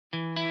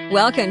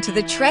Welcome to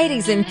the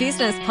Tradies in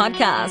Business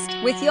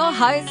podcast with your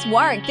hosts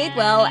Warwick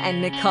Bidwell and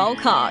Nicole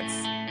Cox.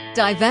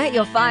 Divert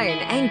your phone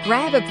and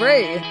grab a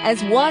brew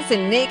as Waz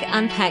and Nick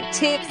unpack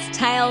tips,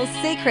 tales,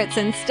 secrets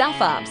and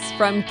stuff-ups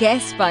from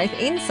guests both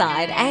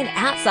inside and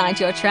outside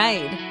your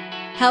trade,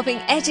 helping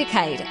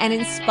educate and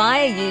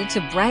inspire you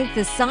to break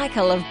the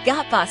cycle of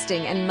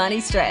gut-busting and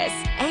money stress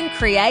and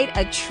create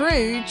a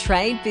true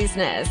trade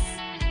business.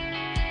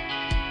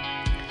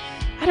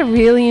 I had a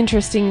really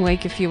interesting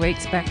week a few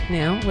weeks back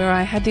now where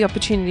I had the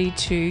opportunity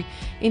to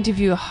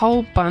interview a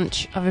whole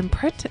bunch of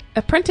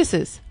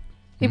apprentices.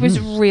 It was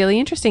really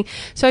interesting.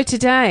 So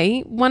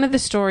today, one of the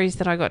stories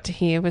that I got to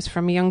hear was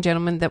from a young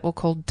gentleman that we'll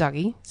call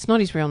Dougie. It's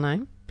not his real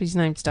name, but his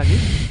name's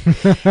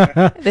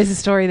Dougie. There's a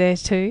story there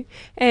too.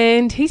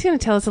 And he's going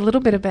to tell us a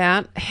little bit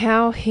about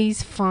how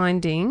he's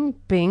finding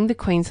being the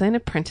Queensland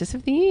Apprentice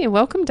of the Year.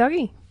 Welcome,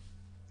 Dougie.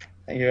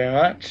 Thank you very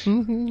much.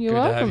 You're Good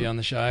welcome. to have you on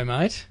the show,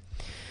 mate.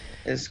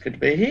 It's good to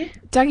be here.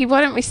 Dougie,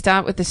 why don't we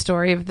start with the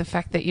story of the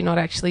fact that you're not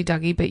actually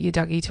Dougie, but you're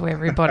Dougie to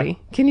everybody.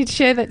 Can you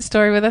share that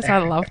story with us? I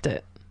loved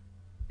it.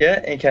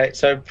 Yeah, okay.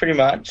 So pretty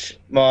much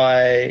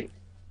my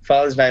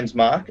father's name's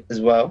Mark as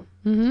well.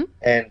 Mm-hmm.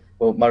 And,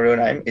 well, my real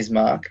name is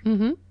Mark.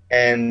 Mm-hmm.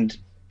 And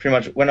pretty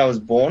much when I was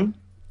born,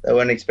 they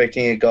weren't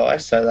expecting a guy,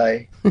 so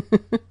they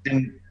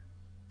didn't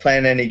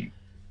plan any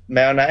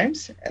male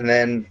names. And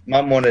then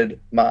Mum wanted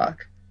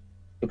Mark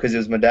because it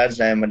was my dad's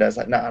name. My dad's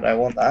like, no, I don't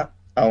want that.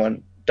 I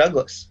want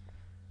Douglas.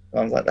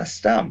 I was like, that's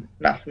dumb.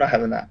 No, not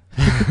having that.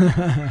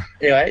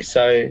 Anyway,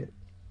 so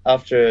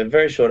after a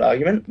very short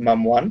argument,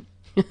 Mum won.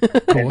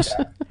 Of course.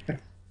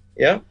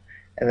 Yeah.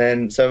 And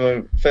then, so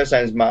my first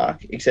name's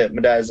Mark, except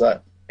my dad's like,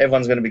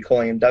 everyone's going to be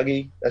calling him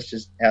Dougie. That's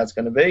just how it's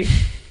going to be.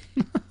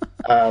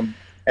 And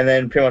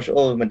then pretty much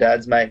all of my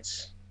dad's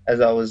mates,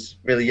 as I was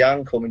really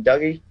young, called me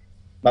Dougie.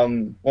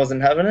 Mum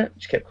wasn't having it.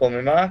 She kept calling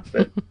me Mark.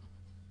 But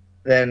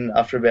then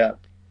after about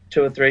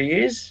 2 or 3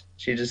 years,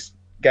 she just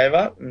gave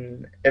up,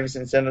 and ever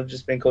since then I've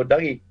just been called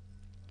Dougie.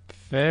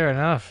 Fair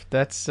enough.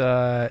 That's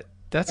going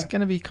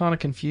to be kind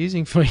of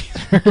confusing for you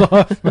through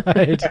life,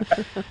 mate.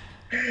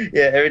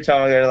 Yeah, every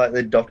time I go to like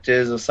the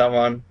doctors or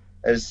someone,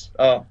 there's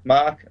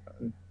Mark.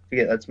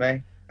 Forget that's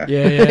me.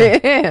 Yeah.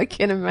 Yeah, I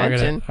can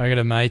imagine. I got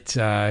a mate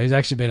who's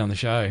actually been on the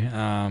show,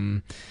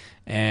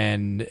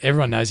 and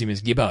everyone knows him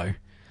as Gibbo.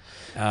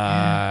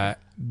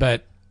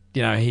 But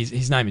you know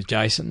his name is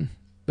Jason,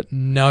 but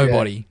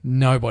nobody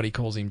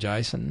calls him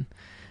Jason.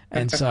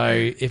 And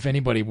so if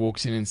anybody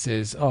walks in and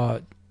says,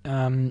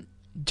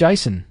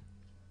 Jason,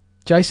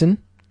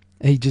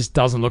 he just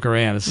doesn't look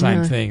around. It's the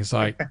same thing. It's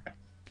like,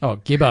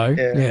 Gibbo.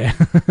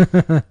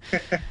 Yeah.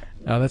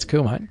 Oh, that's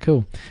cool, mate.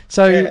 Cool.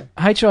 So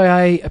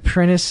HIA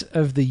Apprentice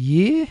of the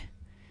Year.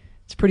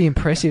 It's a pretty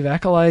impressive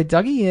accolade,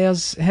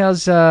 Dougie.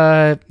 How's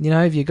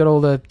have you got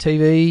all the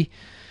TV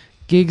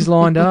gigs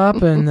lined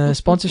up and the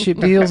sponsorship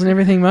deals and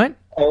everything, mate?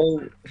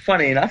 Oh,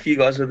 funny enough, you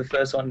guys were the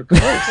first one to call.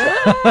 So.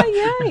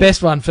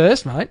 Best one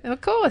first, mate. Of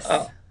course.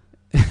 Oh,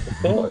 of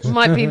course.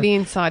 Might be the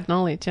inside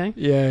knowledge, eh?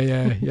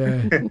 Yeah.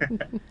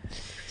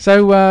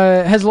 So,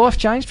 has life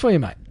changed for you,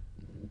 mate?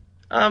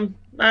 No,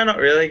 not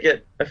really.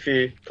 Get a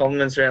few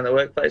compliments around the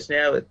workplace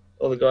now with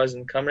all the guys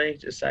in the company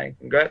just saying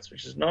congrats,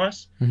 which is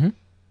nice. Mm-hmm.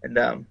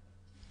 And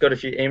got a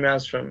few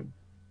emails from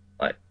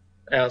like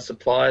our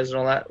suppliers and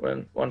all that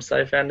once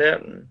they found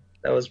out, and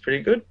that was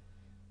pretty good.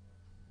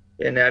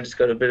 Yeah, now I just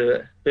got a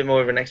bit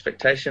more of an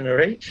expectation to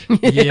reach.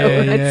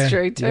 Yeah, that's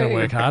true too. You gotta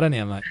work harder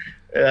now, mate.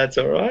 Yeah, that's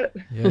all right.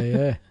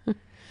 Yeah.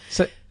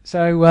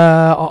 So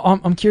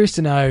I'm curious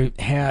to know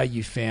how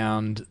you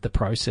found the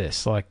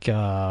process. Like,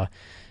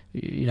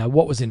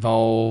 what was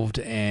involved,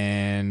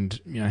 and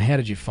how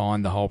did you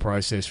find the whole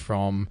process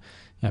from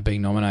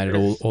being nominated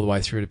all the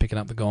way through to picking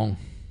up the gong?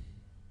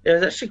 Yeah, it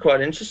was actually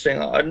quite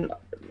interesting. I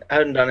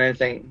hadn't done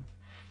anything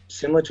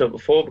similar to it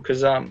before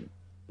because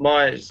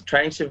my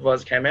training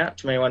supervisor came out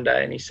to me one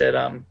day and he said,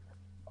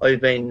 you've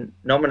been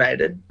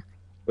nominated.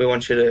 We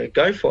want you to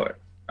go for it.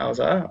 I was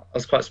like, I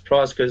was quite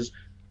surprised because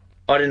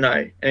I didn't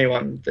know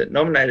anyone that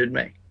nominated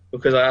me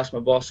because I asked my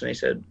boss and he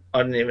said,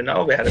 I didn't even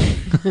know about it.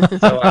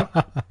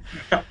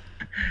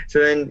 So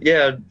then,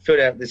 I filled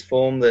out this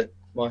form that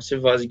my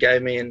supervisor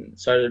gave me, and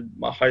so did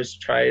my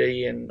host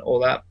tradie and all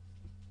that.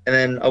 And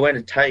then I went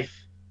to TAFE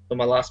for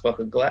my last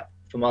bucket of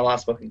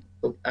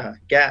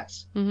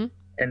gas. Mm-hmm.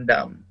 And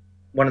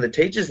one of the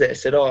teachers there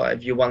said,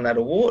 have you won that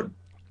award?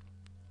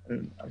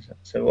 And I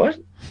said, what?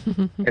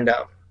 And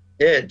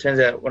it turns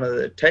out one of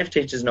the TAFE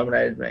teachers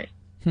nominated me.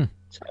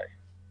 So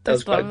that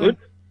was quite good.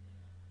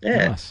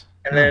 Yeah. Nice.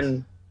 And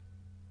then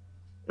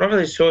I'm not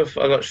really sure if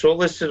I got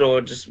shortlisted or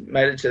just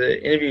made it to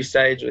the interview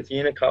stage with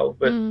Unicole.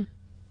 But and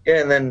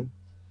then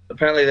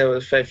apparently there were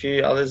a fair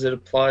few others that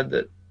applied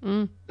that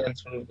then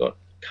sort of got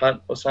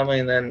cut or something.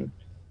 And then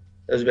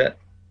there was about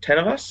 10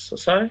 of us or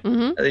so at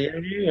the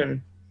interview,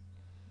 and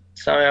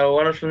somehow I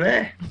won it from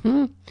there.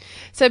 Mm-hmm.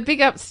 So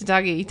big ups to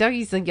Dougie.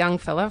 Dougie's a young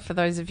fella, for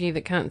those of you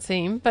that can't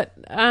see him. But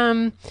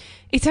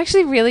it's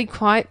actually really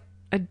quite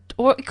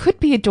or it could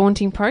be a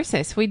daunting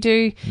process.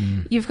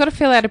 You've got to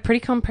fill out a pretty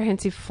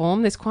comprehensive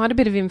form. There's quite a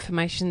bit of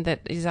information that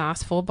is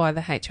asked for by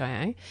the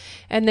HIA.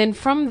 And then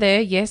from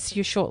there, yes,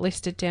 you're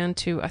shortlisted down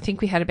to, I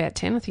think we had about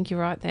 10. I think you're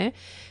right there.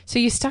 So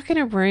you're stuck in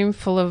a room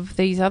full of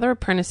these other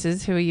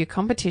apprentices who are your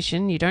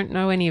competition. You don't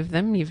know any of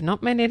them. You've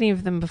not met any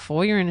of them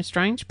before. You're in a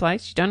strange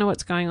place. You don't know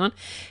what's going on.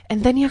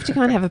 And then you have to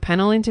go and have a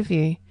panel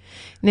interview.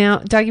 Now,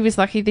 Dougie was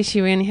lucky this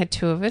year we only had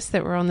 2 of us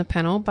that were on the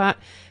panel, but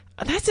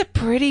that's a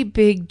pretty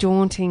big,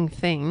 daunting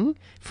thing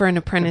for an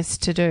apprentice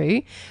to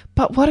do.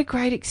 But what a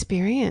great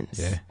experience.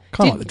 Yeah.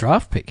 Kind of like the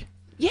draft pick.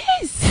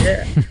 Yes.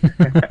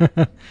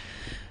 Yeah.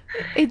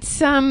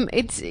 It's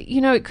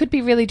it could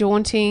be really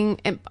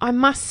daunting. And I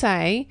must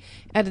say,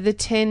 out of the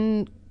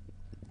 10,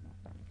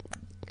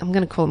 I'm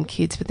going to call them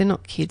kids, but they're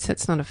not kids.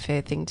 That's not a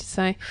fair thing to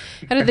say.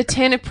 Out of the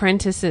 10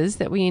 apprentices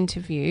that we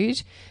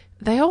interviewed,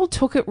 they all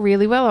took it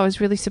really well. I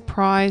was really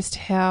surprised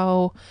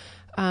how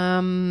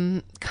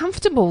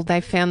comfortable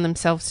they found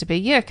themselves to be.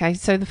 Yeah, okay,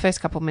 so the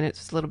first couple of minutes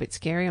was a little bit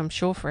scary, I'm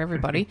sure, for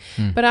everybody.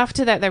 But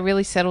after that, they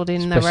really settled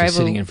in. Especially they were able,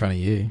 sitting in front of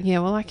you. Yeah,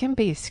 well, I can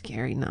be a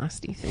scary,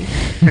 nasty thing.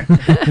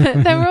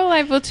 They were all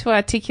able to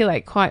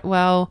articulate quite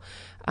well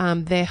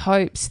their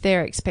hopes,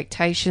 their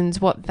expectations,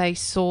 what they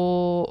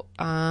saw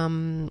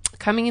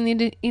coming in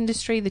the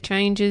industry, the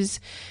changes,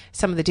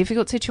 some of the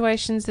difficult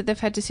situations that they've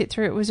had to sit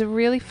through. It was a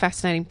really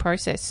fascinating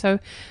process. So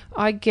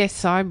I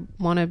guess I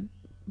want to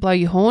blow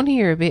your horn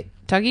here a bit,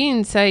 Dougie,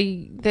 and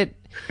say that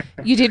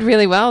you did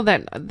really well.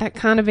 That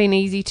can't have been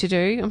easy to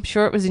do. I'm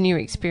sure it was a new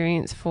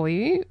experience for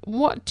you.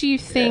 What do you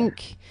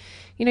think?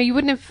 You know, you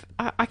wouldn't have...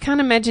 I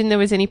can't imagine there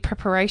was any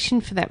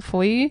preparation for that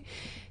for you.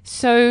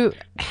 So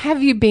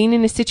have you been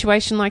in a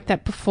situation like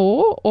that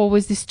before, or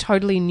was this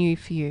totally new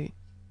for you?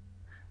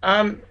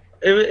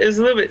 It was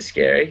a little bit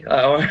scary.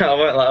 I won't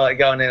like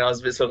going in. I was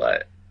a bit sort of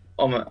like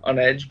on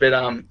edge, but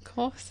of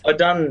course, I'd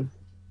done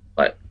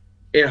like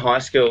in high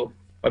school.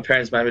 My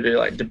parents made me do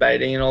like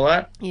debating and all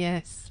that.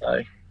 Yes.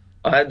 So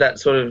I had that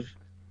sort of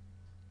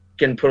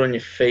getting put on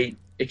your feet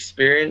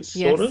experience,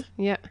 sort of.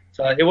 Yeah.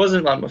 So it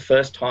wasn't like my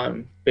first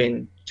time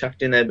being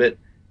chucked in there, but it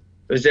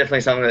was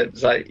definitely something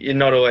that's like you're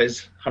not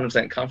always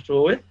 100%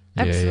 comfortable with.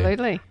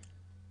 Absolutely.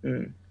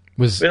 But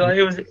like,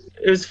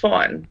 it was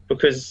fine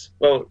because,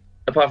 well,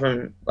 apart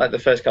from like the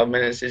first couple of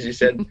minutes, as you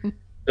said,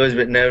 it was a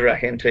bit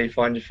nerve-wracking until you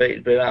find your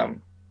feet. But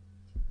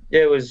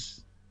yeah, it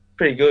was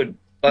pretty good.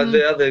 Like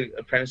the other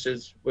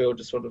apprentices, we all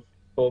just sort of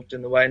talked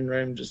in the waiting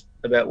room just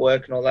about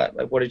work and all that,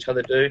 like what each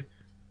other do.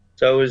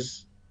 So it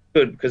was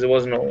good because it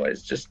wasn't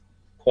always just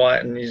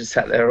quiet and you just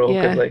sat there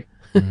awkwardly.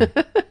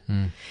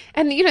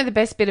 And you know, the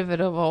best bit of it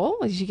of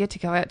all is you get to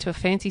go out to a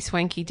fancy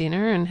swanky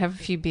dinner and have a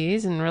few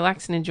beers and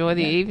relax and enjoy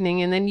the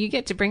evening, and then you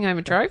get to bring home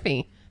a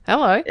trophy.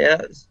 Hello.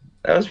 Yeah,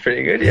 that was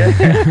pretty good,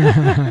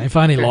 yeah. If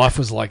only life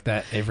was like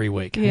that every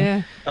week.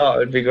 Yeah. Oh,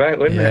 it'd be great,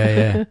 wouldn't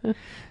it? Yeah.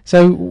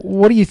 So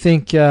what do you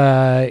think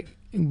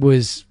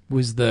was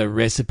the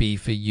recipe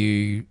for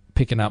you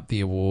picking up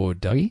the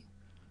award, Dougie?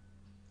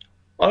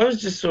 I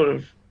was just sort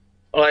of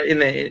like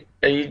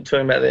are you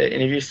talking about the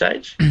interview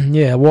stage?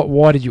 Yeah.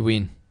 Why did you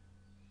win?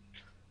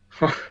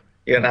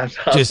 You're gonna have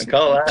to ask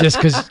Nicole that.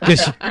 Just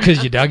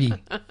because you're Dougie.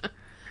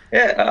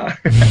 Yeah.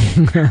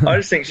 I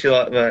just think she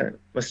liked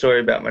my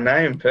story about my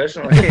name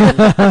personally.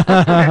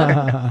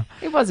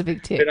 It was a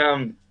big tip.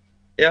 But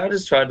yeah, I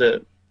just tried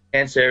to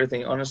answer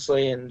everything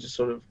honestly and just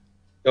sort of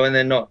go in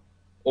there not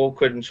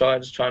awkward and shy,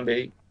 just try and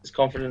be as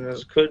confident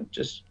as I could,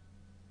 just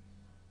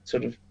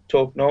sort of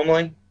talk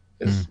normally.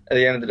 Because at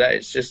the end of the day,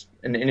 it's just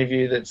an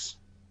interview they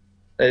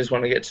just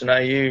want to get to know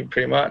you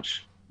pretty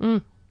much.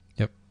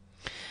 Yep.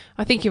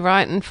 I think you're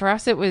right. And for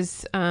us, it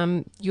was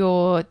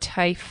your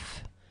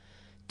TAFE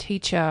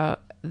teacher,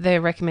 their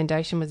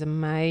recommendation was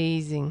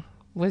amazing.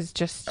 Was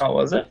just... Oh,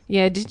 was it?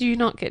 Yeah, did you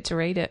not get to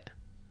read it?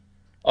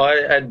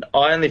 I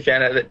only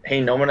found out that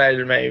he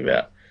nominated me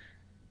about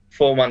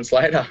 4 months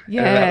later.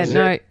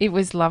 Yeah, it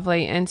was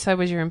lovely, and so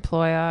was your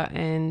employer,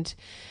 and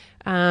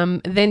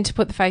then to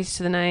put the face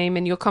to the name,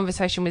 and your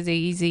conversation was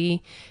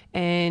easy,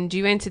 and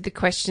you answered the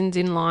questions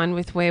in line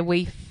with where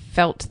we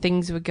felt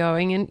things were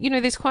going. And, you know,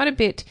 there's quite a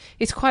bit,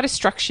 it's quite a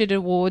structured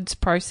awards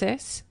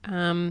process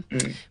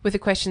with the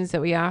questions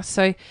that we asked.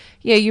 So,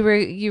 yeah, you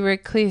were a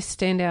clear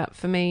standout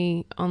for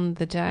me on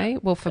the day,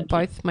 well, for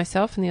both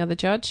myself and the other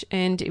judge.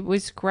 And it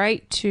was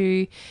great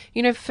to,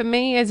 you know, for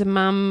me as a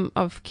mum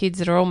of kids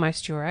that are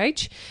almost your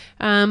age,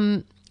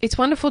 it's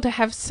wonderful to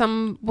have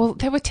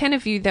there were 10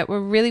 of you that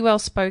were really well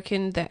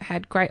spoken, that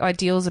had great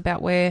ideals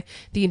about where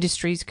the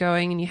industry's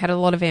going, and you had a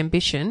lot of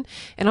ambition.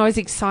 And I was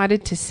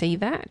excited to see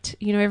that.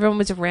 You know, everyone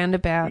was around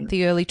about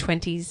the early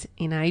 20s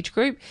in age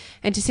group,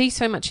 and to see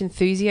so much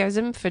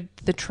enthusiasm for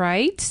the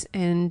trades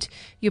and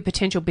your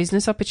potential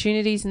business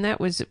opportunities, and that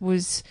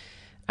was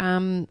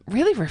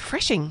really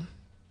refreshing.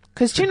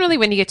 Because generally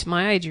when you get to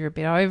my age, you're a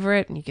bit over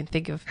it and you can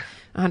think of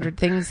 100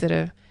 things that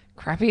are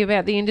crappy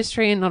about the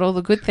industry and not all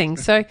the good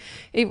things. So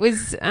it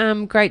was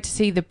great to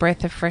see the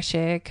breath of fresh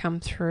air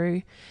come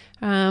through.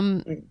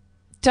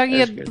 Dougie,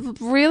 That's good.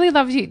 I'd really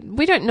love you.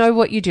 We don't know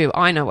what you do.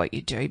 I know what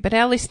you do, but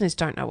our listeners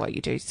don't know what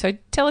you do. So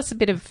tell us a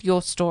bit of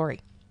your story.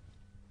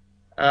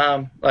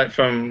 Like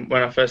from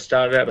when I first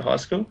started out of high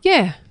school.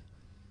 Yeah.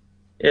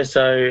 Yeah,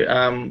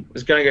 so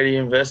was going to go to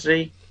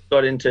university,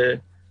 got into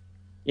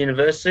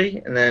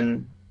university, and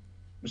then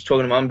was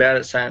talking to Mum about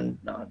it, saying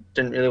no, I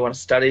didn't really want to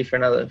study for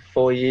another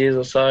 4 years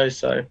or so.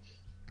 So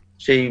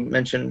she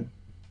mentioned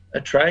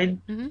a trade,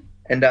 and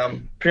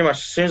pretty much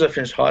as soon as I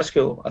finished high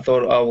school, I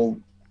thought, oh well,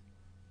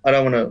 I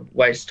don't want to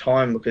waste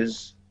time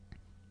because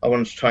I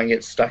wanted to try and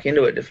get stuck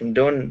into it if I'm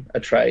doing a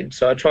trade.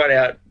 So I tried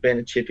out being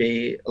a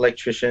chippy,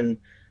 electrician,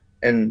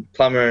 and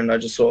plumber, and I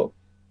just thought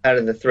out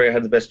of the three, I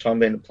had the best time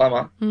being a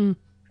plumber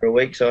for a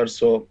week. So I just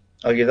thought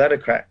I'll give that a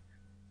crack.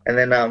 And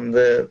then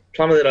the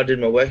plumber that I did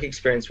my work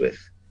experience with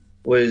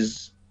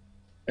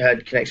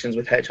had connections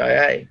with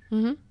HIA.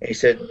 He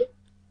said,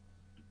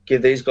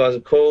 give these guys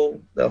a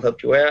call, they'll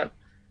help you out.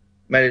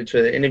 Made it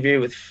to the interview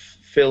with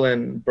Phil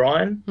and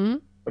Brian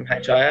from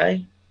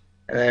HIA,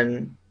 and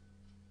then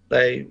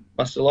they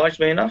must have liked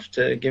me enough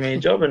to give me a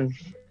job, and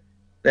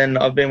then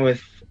I've been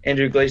with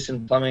Andrew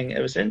Gleeson Plumbing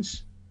ever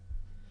since.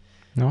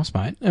 Nice,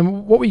 mate.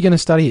 And what were you going to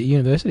study at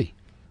university?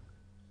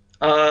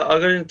 I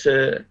got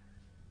into,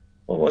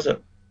 what was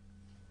it?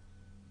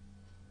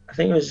 I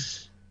think it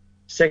was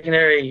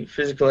secondary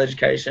physical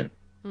education.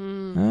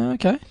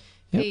 Okay.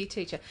 Yep. PE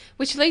teacher.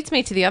 Which leads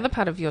me to the other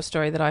part of your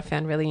story that I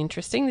found really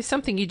interesting. There's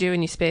something you do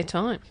in your spare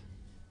time.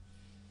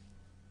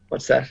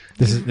 What's that?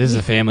 This is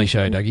a family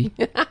show, Dougie.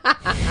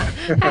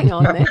 Hang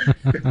on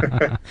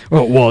there.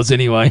 Well, it was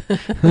anyway.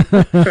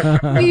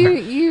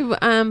 You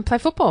play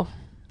football.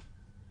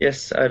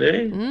 Yes, I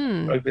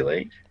do. Rugby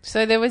league.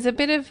 So there was a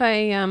bit of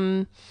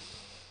a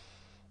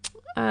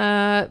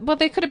well,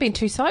 there could have been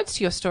two sides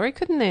to your story,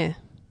 couldn't there?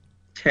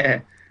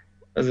 Yeah,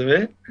 was a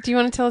bit. Do you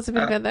want to tell us a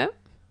bit about that?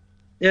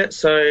 Yeah,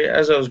 so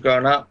as I was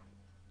growing up,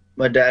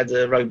 my dad's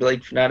a rugby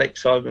league fanatic,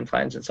 so I've been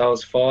playing since I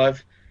was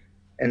 5.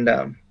 And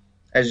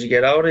as you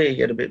get older, you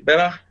get a bit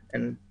better.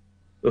 And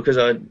because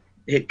I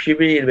hit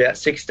puberty at about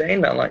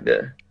 16, unlike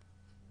the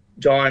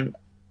giant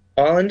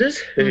Islanders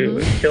who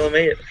were killing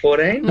me at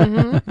 14,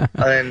 and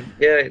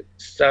then,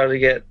 started to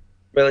get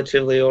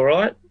relatively all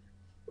right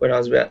when I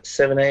was about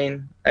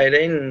 17,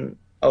 18, and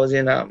I was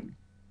in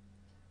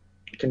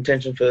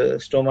contention for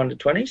Storm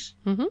Under-20s,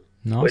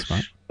 Nice, which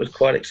mate. was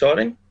quite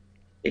exciting.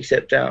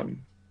 Except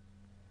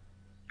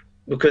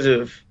because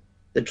of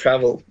the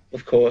travel,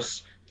 of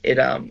course, it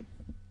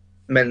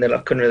meant that I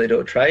couldn't really do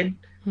a trade,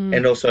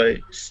 and also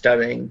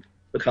studying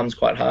becomes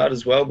quite hard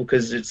as well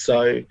because it's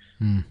so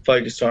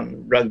focused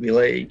on rugby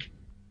league.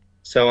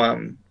 So I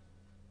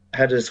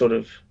had to sort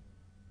of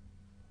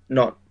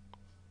not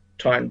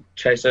try and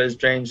chase those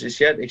dreams just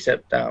yet,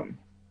 except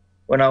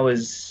when I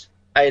was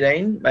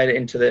 18, made it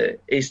into the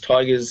East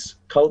Tigers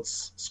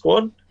Colts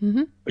squad,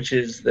 which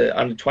is the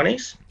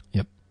under-20s.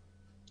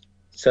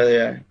 So,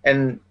 yeah.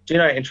 And do you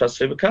know Intrust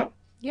Super Cup?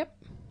 Yep.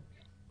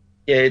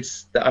 Yeah,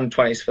 it's the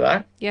under-20s for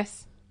that.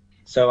 Yes.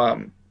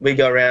 So we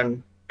go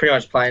around pretty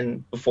much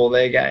playing before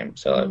their game.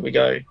 So we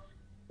go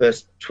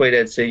versus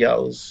Tweedhead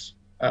Seagulls,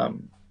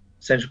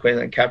 Central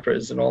Queensland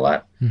Capras and all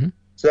that.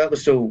 So that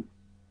was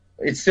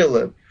it's still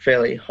a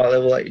fairly high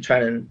level. Like you're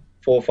training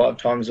 4 or 5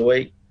 times a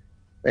week.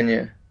 Then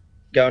you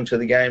go into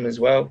the game as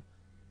well.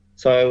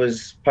 So I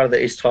was part of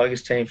the East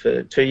Tigers team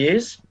for 2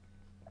 years.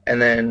 And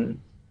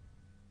then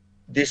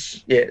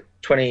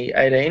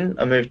 2018,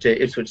 I moved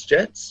to Ipswich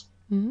Jets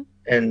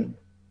and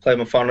played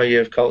my final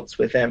year of Colts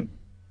with them.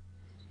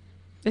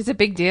 It's a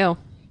big deal.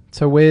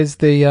 So where's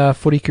the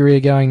footy career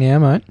going now,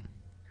 mate?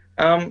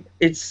 I'm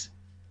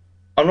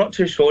not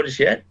too sure just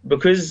yet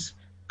because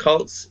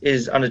Colts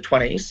is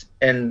under-20s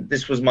and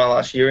this was my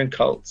last year in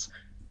Colts.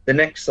 The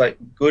next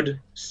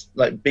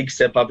big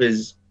step up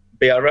is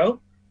BRL,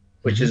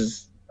 which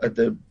is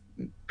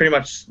pretty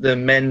much the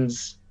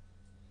men's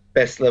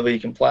best level you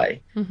can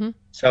play.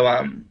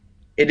 So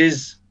it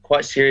is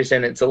quite serious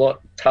and it's a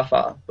lot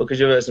tougher because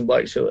you're versing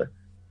blokes who are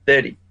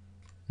 30.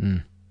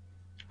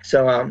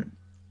 So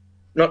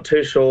not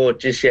too sure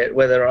just yet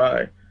whether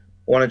I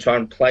want to try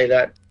and play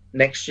that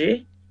next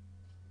year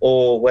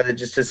or whether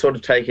just to sort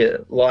of take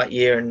a light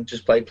year and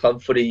just play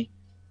club footy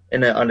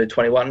in an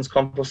under-21s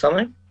comp or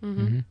something.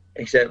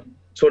 Except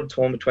sort of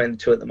torn between the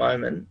two at the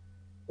moment,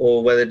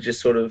 or whether to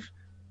just sort of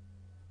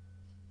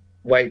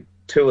wait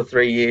 2 or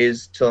 3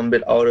 years till I'm a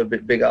bit older, a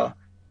bit bigger,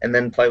 and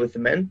then play with the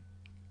men.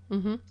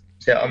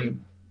 So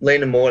I'm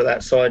leaning more to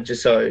that side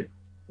just so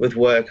with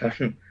work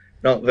I'm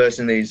not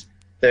versing these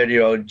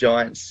 30-year-old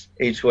giants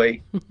each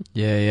week.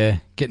 Yeah.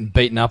 Getting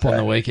beaten up on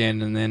the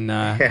weekend and then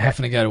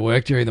having to go to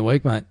work during the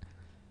week, mate.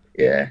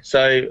 Yeah,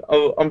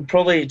 so I'm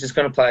probably just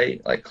going to play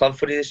like club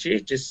footy this year,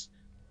 just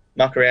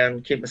muck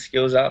around, keep my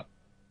skills up,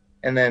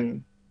 and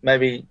then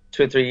maybe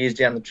 2 or 3 years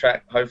down the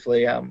track,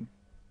 hopefully,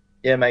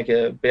 make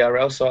a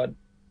BRL side.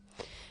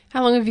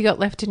 How long have you got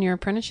left in your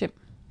apprenticeship?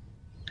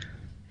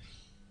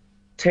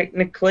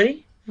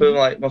 Technically, for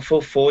my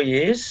full 4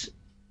 years,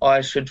 I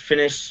should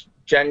finish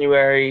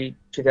January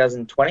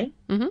 2020,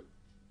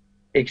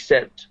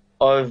 except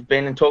I've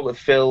been in talk with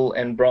Phil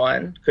and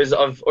Brian because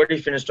I've already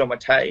finished on my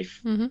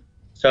TAFE. Mm-hmm.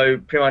 So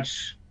pretty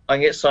much I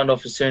can get signed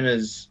off as soon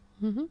as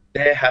Mm-hmm.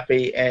 they're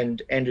happy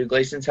and Andrew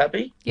Gleason's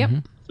happy. Yep. Mm-hmm.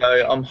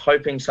 So I'm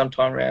hoping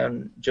sometime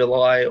around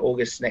July,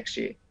 August next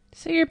year.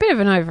 So you're a bit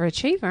of an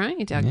overachiever, aren't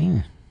you,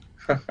 Dougie?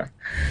 Yeah.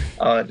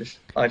 I just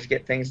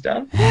get things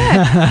done.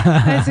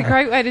 That's a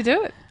great way to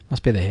do it.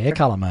 Must be the hair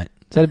colour, mate.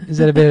 Is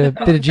that a bit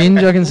of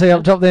ginge I can see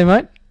up top there,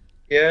 mate?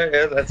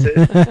 Yeah, that's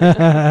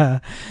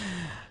it.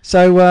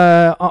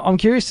 So I'm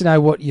curious to know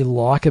what you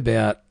like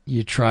about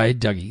your trade,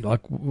 Dougie.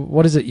 Like,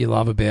 what is it you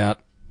love about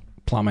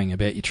plumbing,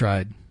 about your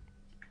trade?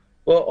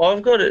 Well,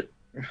 I've got it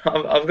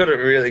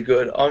really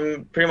good.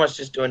 I'm pretty much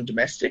just doing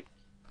domestic,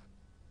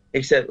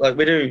 except like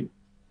we do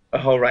a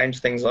whole range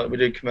of things. Like we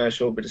do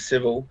commercial, a bit of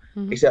civil.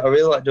 Mm-hmm. Except I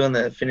really like doing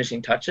the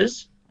finishing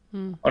touches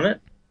on it.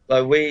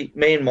 Like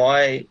me and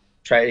my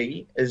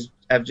tradie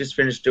have just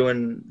finished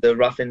doing the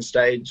rough-in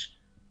stage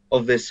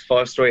of this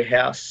 5-story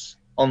house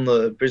on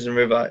the Brisbane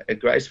River at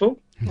Graceville.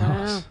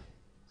 Nice. Wow.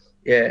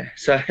 Yeah,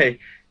 so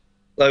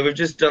like we've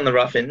just done the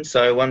rough-in.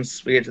 So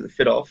once we get to the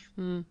fit-off,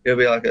 it'll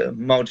be like a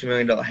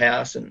multi-million-dollar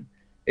house, and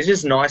it's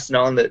just nice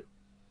knowing that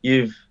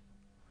you've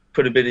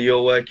put a bit of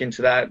your work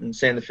into that and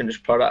seeing the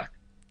finished product.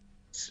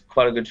 It's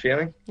quite a good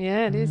feeling.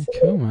 Yeah, it is.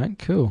 Cool, mate.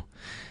 Cool.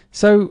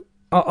 So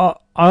I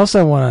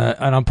also want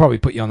to, and I'll probably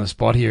put you on the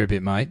spot here a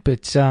bit, mate,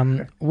 but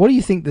what do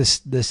you think the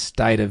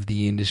state of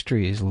the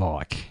industry is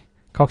like?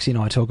 Coxie and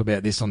I talk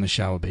about this on the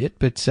show a bit,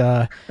 but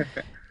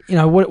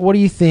what do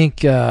you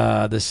think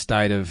the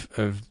state of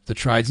the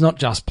trades, not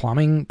just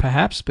plumbing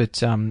perhaps,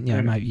 but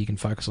maybe you can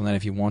focus on that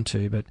if you want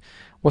to, but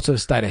what sort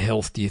of state of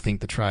health do you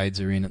think the trades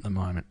are in at the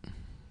moment?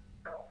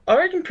 I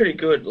reckon pretty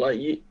good. Like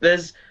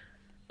there's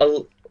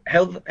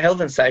health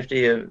and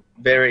safety are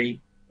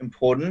very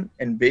important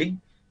and big,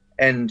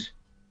 and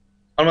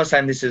I'm not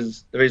saying this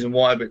is the reason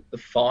why, but the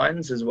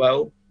fines as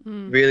well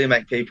really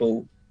make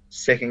people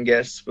second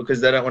guess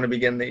because they don't want to be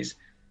getting these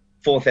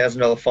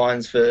 $4,000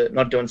 fines for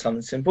not doing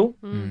something simple.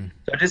 So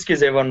it just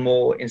gives everyone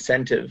more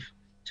incentive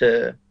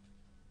to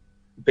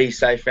be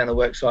safe around the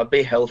work site,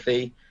 be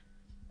healthy.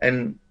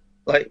 And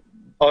like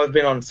I've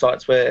been on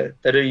sites where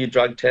they do your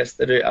drug tests,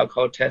 they do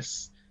alcohol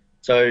tests.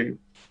 So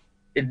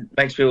it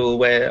makes people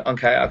aware,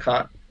 okay, I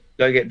can't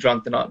go get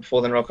drunk the night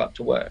before then rock up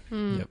to work.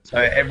 Yep. So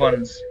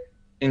everyone's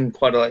in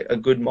quite a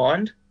good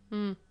mind,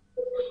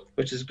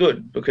 which is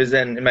good because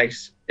then it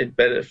makes it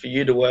better for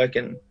you to work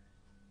and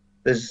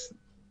there's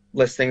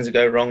less things that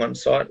go wrong on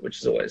site, which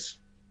is always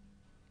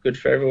good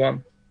for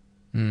everyone.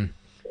 Do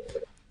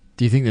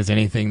you think there's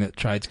anything that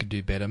trades could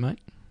do better, mate?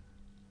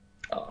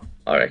 Oh,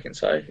 I reckon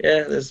so.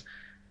 Yeah, there's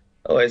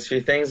always a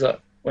few things like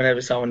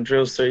whenever someone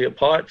drills through your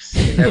pipes,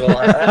 you never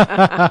like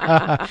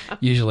that.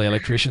 Usually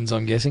electricians,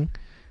 I'm guessing.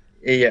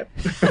 Yeah.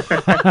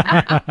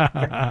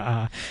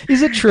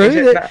 Is it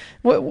true that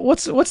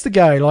what's the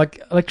go?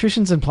 Like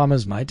electricians and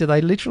plumbers, mate, do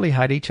they literally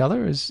hate each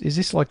other? Is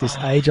this like this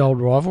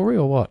age-old rivalry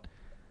or what?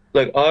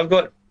 Look, I've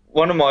got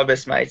one of my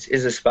best mates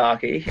is a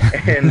Sparky,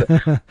 and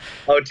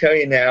I'll tell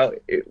you now,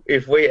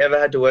 if we ever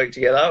had to work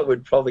together,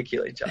 we'd probably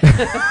kill each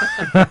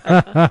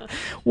other.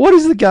 What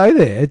is the go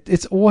there?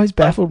 It's always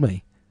baffled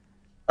me.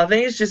 I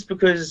think it's just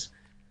because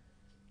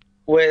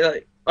we're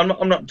like, I'm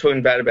not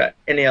talking bad about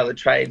any other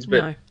trades,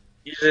 but No.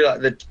 usually like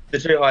the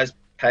two highest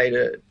paid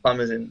are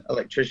plumbers and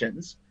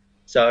electricians.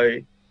 So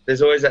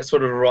there's always that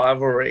sort of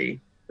rivalry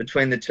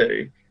between the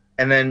two.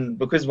 And then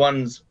because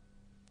one's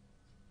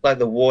like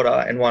the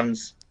water and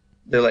one's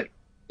the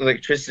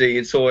electricity,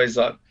 it's always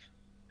like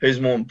who's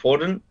more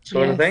important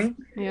sort of thing.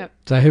 Yep.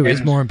 So who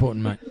is more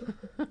important, mate?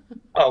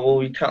 Oh,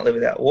 well, you can't live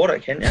without water,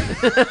 can you?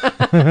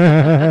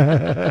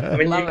 I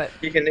mean, Love it.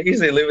 you can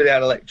easily live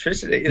without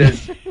electricity.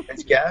 There's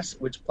gas,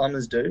 which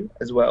plumbers do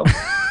as well.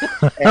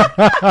 I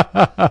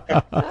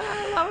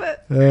love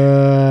it.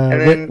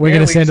 then, we're going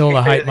to we send just all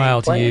the keep hate everything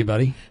mail to clean. you,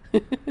 buddy.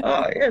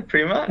 Oh, yeah,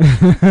 pretty much.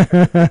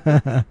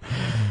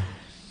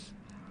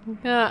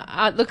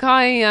 Look,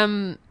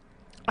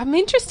 I'm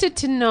interested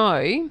to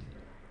know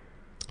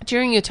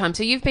during your time.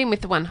 So you've been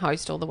with the one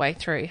host all the way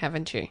through,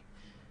 haven't you?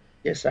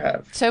 Yes, I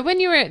have. So when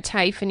you were at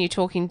TAFE and you're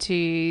talking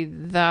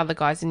to the other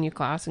guys in your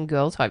class and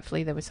girls,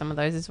 hopefully there were some of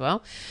those as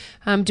well,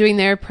 doing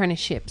their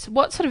apprenticeships,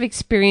 what sort of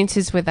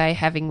experiences were they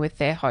having with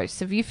their hosts?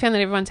 Have you found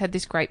that everyone's had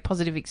this great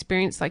positive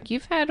experience like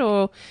you've had,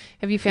 or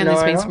have you found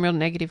there's been some real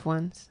negative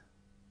ones?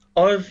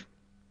 I've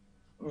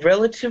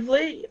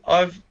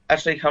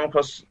actually come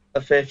across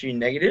a fair few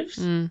negatives.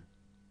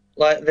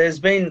 Like there's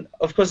been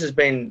a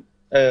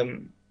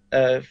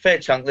fair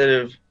chunk that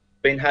have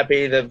been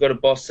happy. They've got a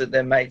boss that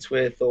they're mates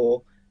with,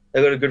 or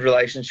they've got a good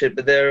relationship.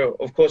 But there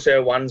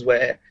are ones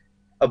where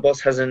a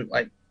boss hasn't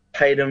like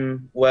paid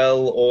them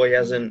well, or he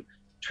hasn't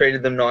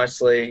treated them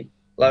nicely.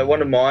 Like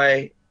one of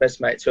my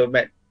best mates who I've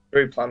met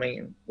through plumbing,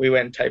 and we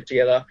went TAFE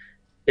together.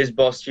 His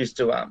boss used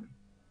to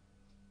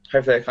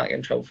hopefully I can't get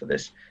in trouble for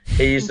this.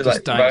 He used to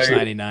Just don't say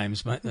any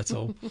names, mate. That's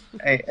all.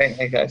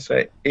 Okay,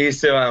 sweet. He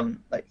used to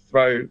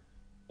throw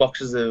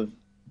boxes of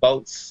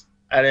bolts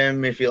at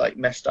him if he like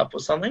messed up or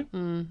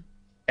something.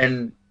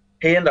 And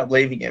he ended up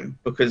leaving him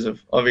because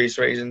of obvious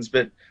reasons.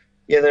 But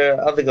yeah, there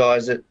are other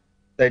guys that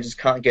they just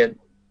can't get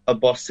a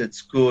boss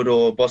that's good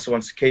or a boss that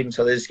wants to keep them,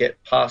 so they just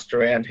get passed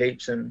around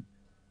heaps, and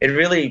it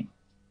really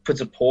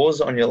puts a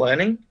pause on your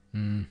learning.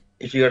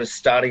 If you got to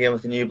start again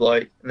with a new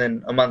bloke, and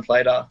then a month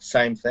later,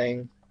 same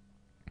thing.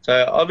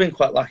 So I've been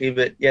quite lucky,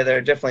 but yeah, there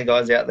are definitely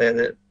guys out there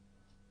that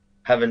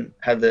haven't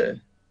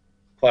had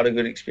quite a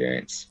good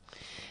experience.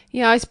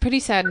 Yeah, I was pretty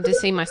saddened to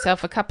see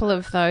myself. A couple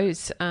of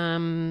those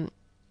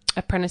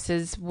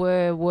apprentices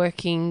were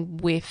working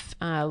with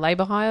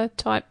labour hire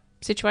type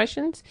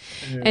situations,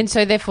 and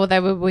so therefore they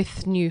were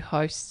with new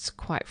hosts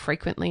quite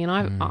frequently. And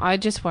I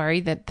just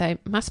worry that they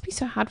must be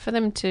so hard for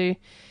them to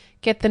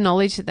get the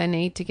knowledge that they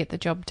need to get the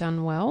job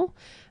done well.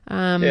 You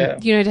know,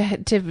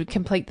 to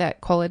complete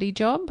that quality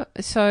job.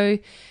 So,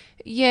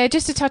 yeah,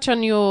 just to touch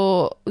on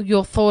your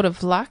thought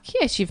of luck.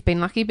 Yes, you've been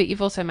lucky, but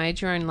you've also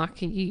made your own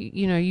luck.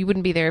 You know, you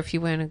wouldn't be there if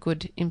you weren't a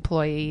good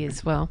employee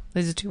as well.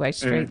 There's a two-way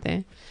street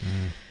there.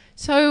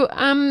 So,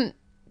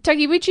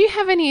 Dougie, would you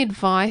have any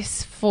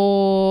advice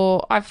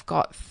for... I've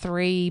got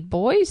 3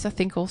 boys. I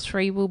think all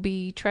 3 will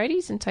be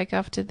tradies and take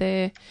after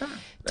their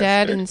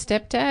dad and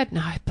stepdad.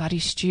 No, bloody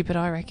stupid,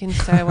 I reckon.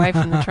 Stay away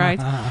from the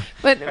trades.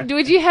 But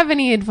would you have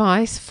any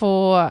advice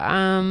for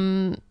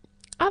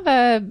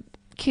other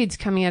kids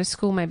coming out of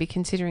school maybe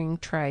considering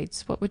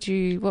trades? What would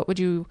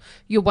your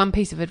one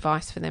piece of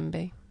advice for them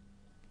be?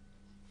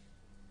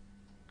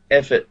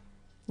 Effort.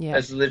 Yeah.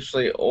 That's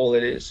literally all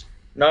it is.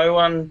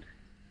 No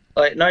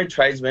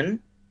tradesman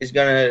is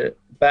going to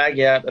bag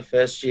out a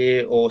first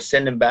year or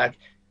send him back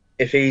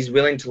if he's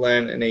willing to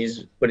learn and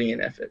he's putting in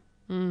effort.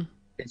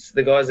 It's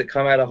the guys that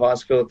come out of high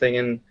school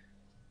thinking,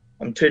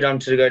 I'm too dumb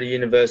to go to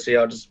university,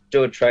 I'll just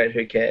do a trade,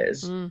 who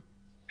cares?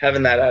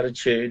 Having that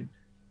attitude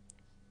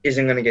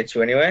isn't going to get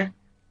you anywhere.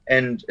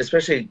 And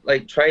especially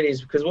like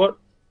tradies, because what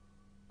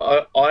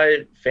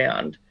I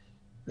found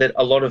that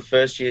a lot of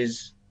first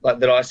years like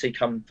that I see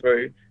come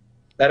through,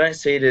 they don't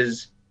see it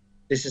as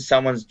this is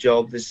someone's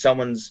job, this is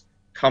someone's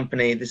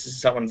company, this is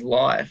someone's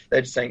life.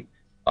 They just think,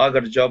 I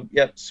got a job,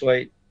 yep,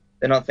 sweet.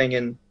 They're not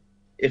thinking,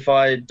 if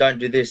I don't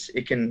do this,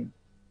 it can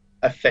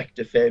affect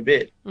a fair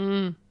bit.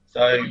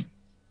 So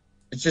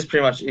it's just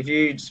pretty much, if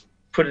you just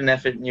put an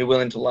effort and you're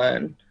willing to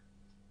learn,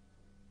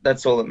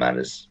 that's all that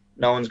matters.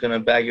 No one's going to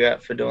bag you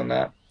out for doing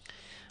that.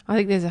 I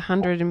think there's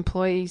 100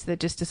 employees that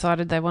just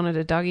decided they wanted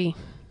a Dougie.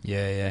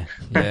 Yeah.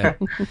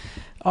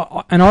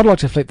 And I'd like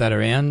to flip that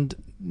around,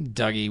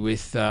 Dougie,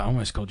 with I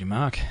almost called you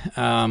Mark.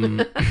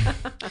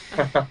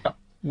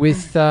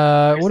 With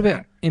what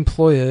about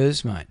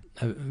employers, mate?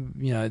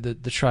 You know,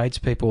 the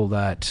tradespeople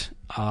that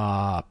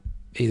are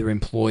either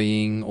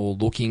employing or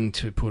looking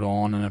to put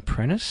on an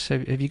apprentice.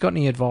 Have you got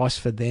any advice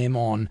for them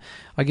on,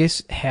 I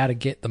guess, how to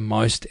get the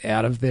most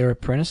out of their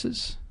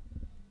apprentices?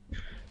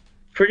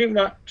 Pretty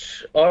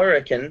much, I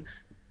reckon,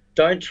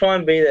 don't try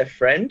and be their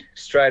friend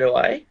straight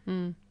away.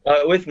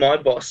 With my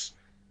boss,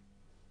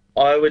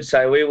 I would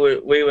say we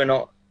were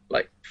not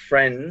like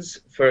friends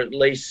for at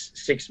least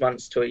 6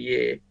 months to a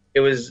year. It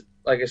was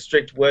like a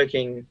strict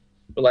working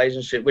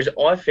relationship, which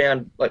I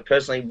found like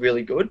personally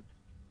really good,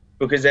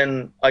 because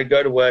then I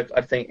go to work,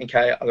 I think,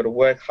 okay, I got to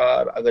work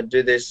hard, I got to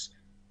do this,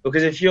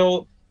 because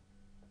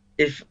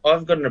if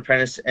I've got an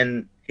apprentice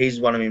and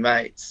he's one of my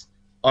mates,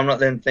 I'm not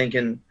then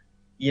thinking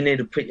you need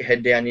to put your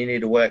head down, you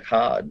need to work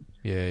hard.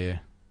 Yeah.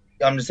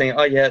 I'm just saying,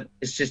 oh yeah,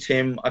 it's just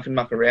him, I can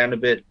muck around a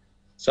bit.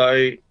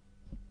 So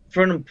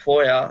for an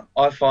employer,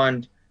 I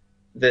find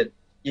that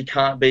you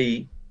can't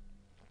try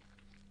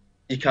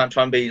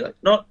and be like,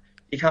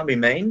 you can't be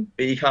mean,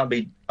 but you can't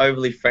be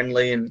overly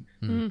friendly and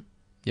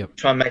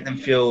try and make them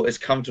feel as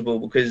comfortable,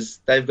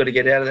 because they've got to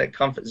get out of their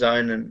comfort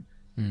zone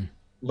and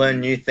learn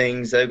new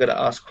things. They've got to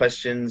ask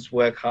questions,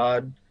 work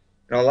hard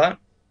and all that.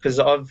 Because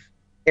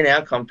in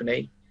our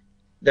company,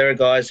 there are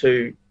guys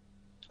who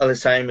are the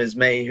same as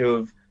me who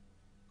have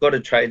got a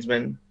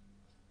tradesman,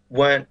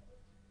 weren't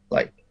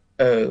like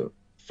a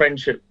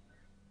friendship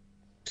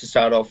to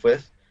start off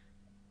with.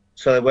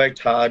 So they worked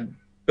hard,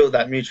 built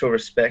that mutual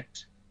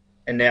respect,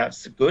 and now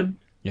it's good.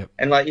 Yep.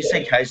 And like you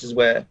see cases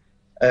where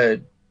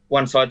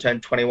once I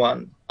turned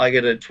 21, I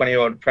get a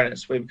 20-year-old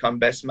apprentice, we become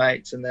best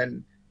mates, and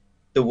then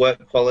the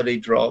work quality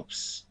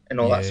drops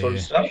and all that sort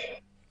of stuff.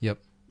 Yep.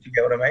 Do you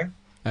get what I mean?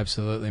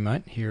 Absolutely,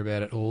 mate. Hear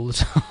about it all the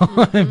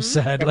time,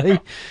 sadly.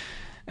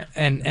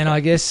 And I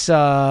guess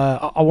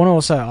I want to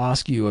also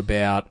ask you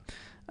about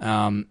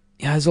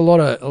there's a lot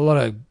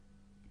of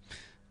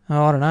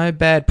I don't know,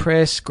 bad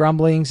press,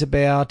 grumblings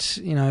about,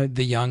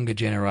 the younger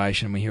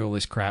generation. We hear all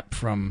this crap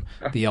from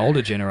the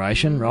older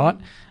generation, right?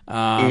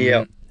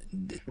 Yeah.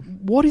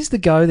 What is the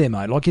go there,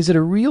 mate? Like, is it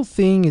a real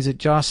thing? Is it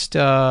just,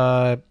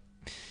 is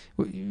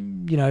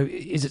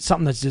it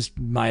something that's just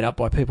made up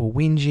by people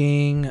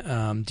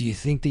whinging? Do you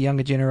think the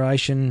younger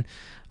generation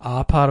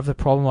are part of the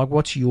problem? Like,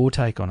 what's your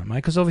take on it, mate?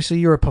 Because obviously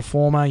you're a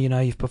performer.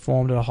 You've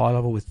performed at a high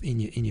level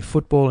in your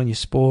football, in your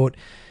sport.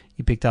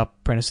 You picked up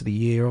Apprentice of the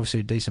Year,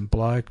 obviously a decent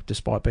bloke,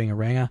 despite being a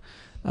ranger.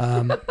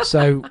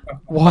 So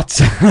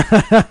what's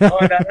Oh,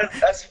 no,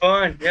 that's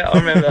fine. Yeah, I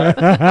remember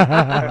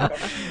that.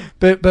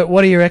 but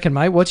what do you reckon,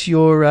 mate? What's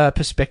your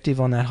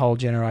perspective on that whole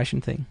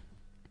generation thing?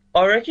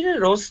 I reckon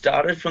it all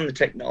started from the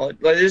technology.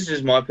 Like, this is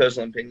just my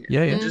personal opinion.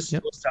 Yeah. It just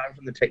all started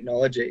from the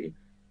technology.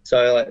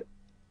 So,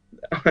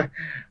 like,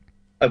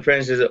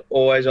 apprentices are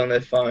always on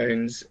their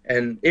phones,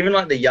 and even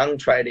like the young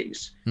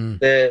tradies,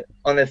 they're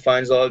on their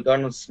phones, like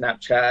going on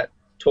Snapchat,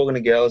 talking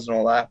to girls and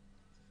all that.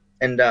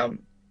 And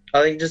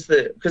I think just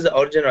because the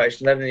older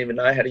generation, they don't even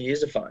know how to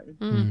use a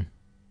phone.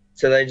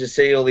 So they just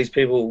see all these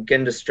people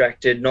getting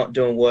distracted, not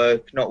doing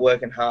work, not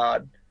working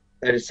hard.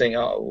 They just think,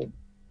 oh, well,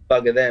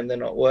 bugger them, they're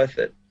not worth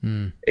it.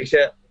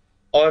 Except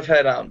I've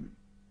had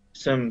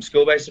some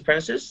school-based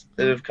apprentices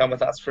that have come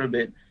with us for a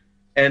bit,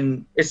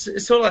 and it's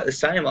sort of like the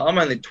same. Like, I'm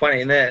only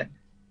 20 and they're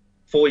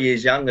 4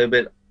 years younger,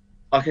 but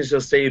I can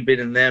still see a bit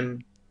in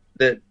them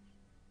that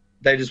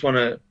they just want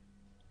to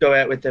go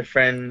out with their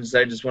friends.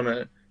 They just want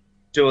to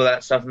do all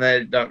that stuff, and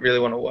they don't really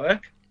want to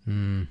work.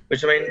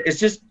 Which, I mean, it's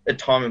just a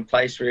time and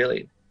place,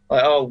 really.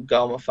 Like, I'll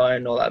go on my phone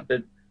and all that,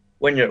 but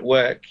when you're at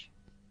work,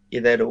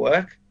 you're there to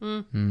work.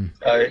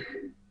 So,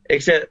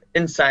 except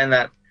in saying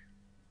that,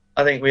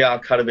 I think we are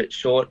cut a bit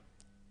short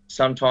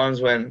sometimes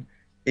when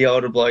the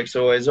older blokes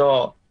are always,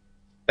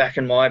 back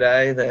in my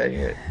day,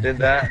 they did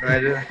that and they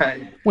did that.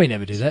 We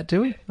never do that,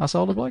 do we? Us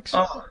older blokes?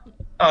 Oh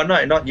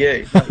no, not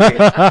you. Not you.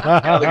 The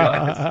other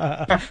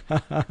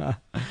guys.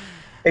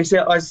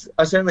 Except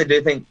I certainly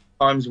do think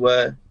times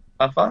were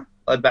tougher.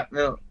 Like back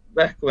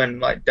when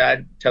like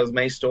Dad tells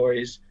me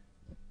stories,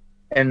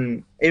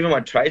 and even my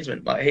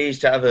tradesman, like he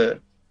used to have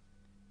they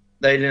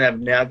didn't have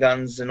nail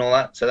guns and all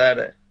that, so they had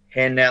to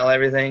hand nail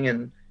everything,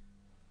 and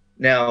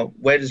now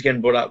we're just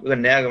getting brought up with a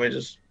nail gun, we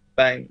just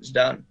bang, it's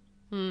done.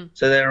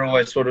 So they're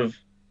always sort of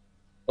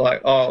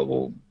like, oh,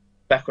 well,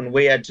 back when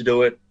we had to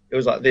do it, it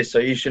was like this, so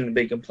you shouldn't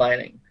be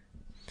complaining.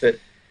 But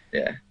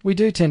yeah, we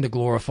do tend to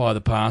glorify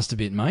the past a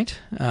bit, mate.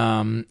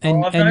 And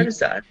I've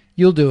noticed that.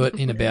 You'll do it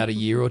in about a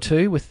year or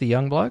two with the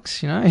young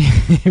blokes, you know.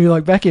 You're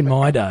like, back in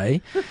my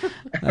day,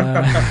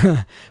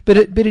 but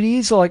it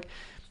is like,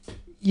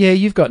 yeah,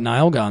 you've got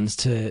nail guns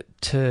to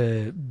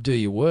do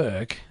your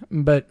work,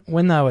 but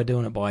when they were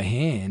doing it by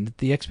hand,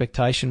 the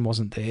expectation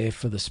wasn't there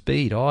for the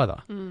speed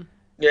either.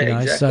 Yeah, you know,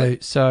 exactly.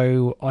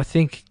 So I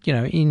think, you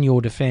know, in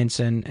your defence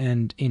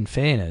and in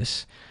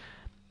fairness,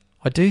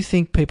 I do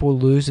think people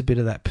lose a bit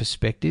of that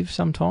perspective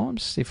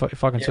sometimes. If I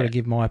can sort of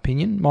give my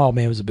opinion, my old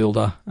man was a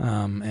builder,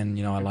 and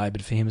you know, I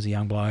laboured for him as a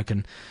young bloke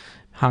and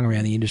hung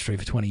around the industry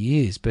for 20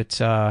 years.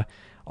 But I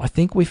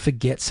think we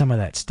forget some of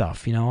that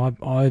stuff. You know,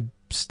 I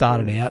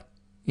started out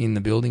in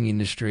the building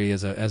industry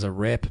as a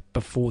rep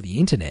before the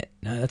internet.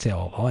 No, that's how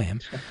old I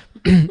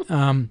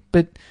am.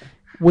 But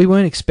we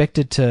weren't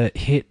expected to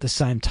hit the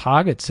same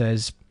targets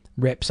as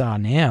reps are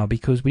now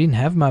because we didn't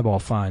have mobile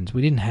phones.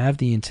 We didn't have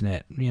the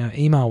internet. You know,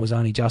 email was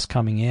only just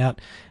coming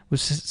out. We were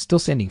still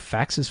sending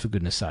faxes, for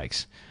goodness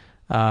sakes.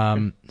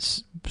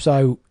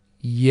 So,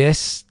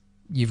 yes,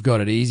 you've got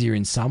it easier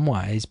in some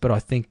ways, but I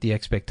think the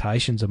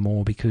expectations are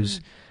more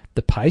because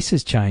the pace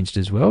has changed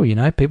as well. You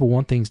know, people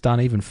want things done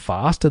even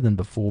faster than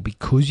before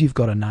because you've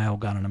got a nail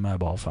gun and a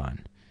mobile phone.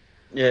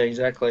 Yeah,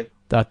 exactly.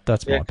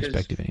 That's my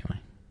perspective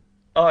anyway.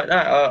 Oh no,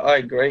 I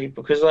agree,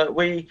 because like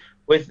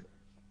with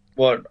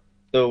what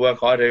the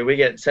work I do, we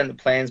get sent the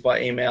plans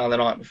by email the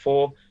night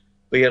before.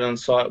 We get on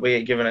site, we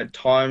get given a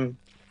time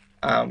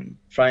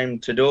frame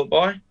to do it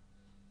by,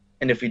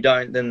 and if you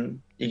don't,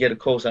 then you get a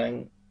call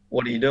saying,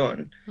 "What are you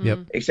doing?" Yep.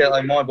 Except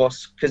like my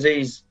boss, because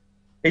he's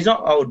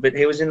not old, but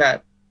he was in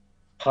that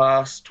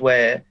past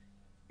where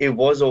it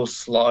was all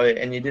slow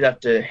and you did have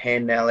to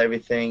hand nail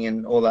everything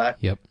and all that.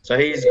 Yep. So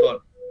he's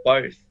got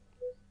both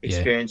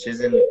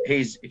experiences, and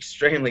he's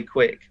extremely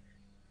quick.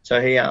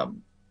 So he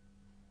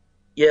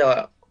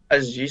like,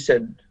 as you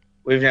said,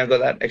 we've now got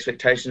that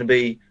expectation to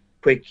be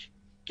quick,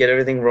 get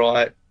everything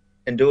right,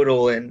 and do it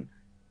all in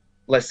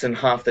less than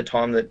half the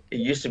time that it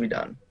used to be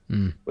done.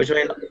 Which, I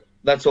mean,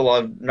 that's all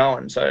I've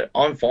known, so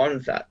I'm fine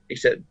with that.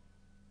 Except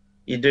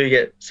you do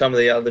get some of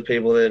the other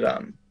people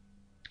that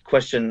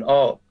question,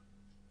 oh,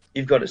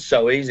 you've got it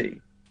so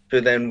easy,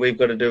 but then we've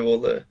got to do all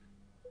the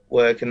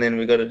work, and then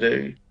we've got to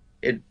do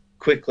it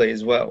quickly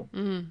as well.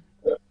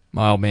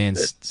 My old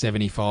man's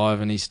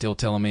 75 and he's still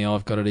telling me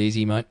I've got it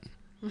easy, mate.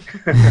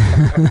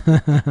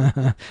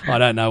 I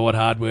don't know what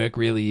hard work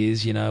really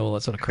is, you know, all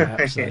that sort of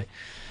crap. So.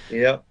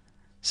 Yep.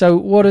 So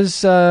what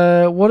does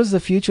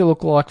the future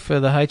look like for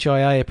the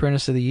HIA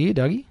Apprentice of the Year,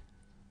 Dougie?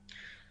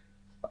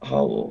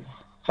 Oh, well,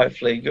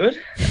 hopefully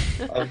good.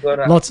 I've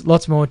got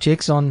lots more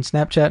chicks on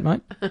Snapchat,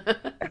 mate.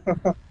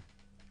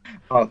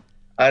 Oh,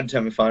 I had to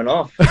turn my phone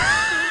off.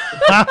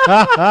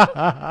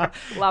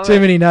 Too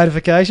many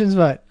notifications,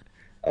 mate.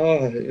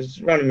 Oh, it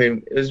was running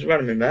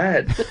me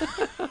mad.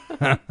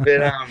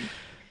 But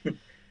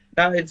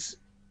no, it's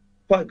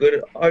quite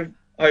good.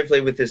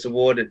 Hopefully with this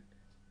award it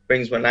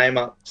brings my name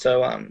up.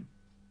 So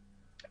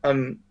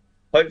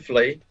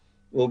hopefully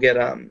we'll get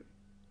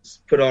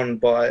put on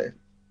by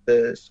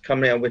the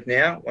company I'm with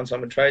now once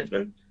I'm a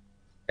tradesman,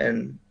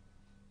 and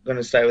going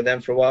to stay with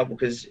them for a while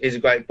because he's a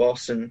great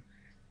boss and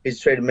he's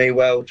treated me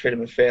well, treated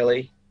me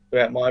fairly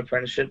throughout my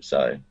apprenticeship.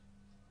 So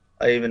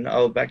I even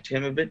owe back to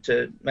him a bit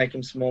to make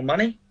him some more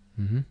money.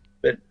 Mm-hmm.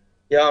 But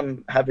yeah,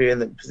 I'm happy in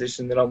the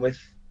position that I'm with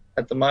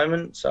at the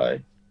moment. So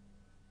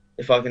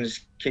if I can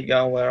just keep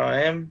going where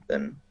I am,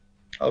 then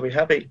I'll be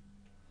happy.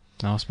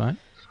 Nice, mate.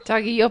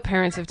 Dougie, your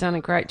parents have done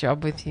a great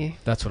job with you.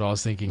 That's what I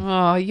was thinking.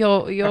 Oh,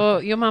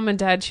 your mum and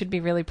dad should be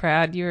really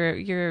proud.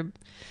 You're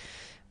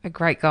a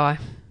great guy.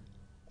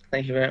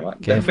 Thank you very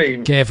much.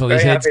 Careful,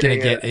 his head's going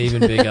to get even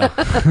bigger.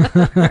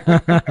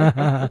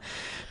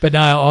 But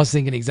no, I was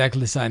thinking exactly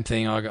the same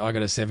thing. I got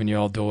a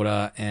 7-year-old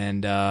daughter,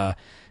 and I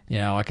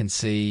can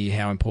see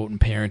how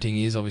important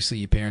parenting is. Obviously,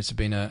 your parents have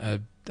been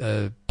a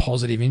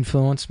positive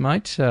influence,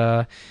 mate.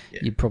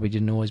 You probably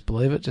didn't always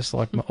believe it, just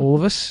like all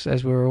of us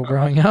as we were all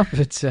growing up.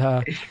 But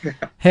how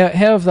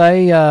have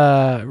they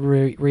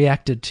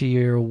reacted to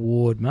your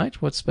award,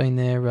 mate? What's been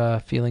their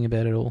feeling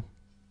about it all?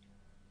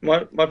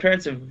 My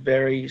parents are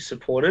very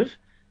supportive.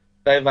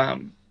 They've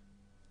I've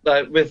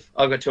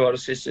got 2 older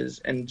sisters,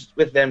 and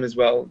with them as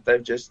well,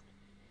 they've just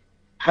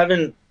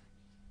haven't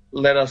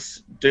let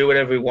us do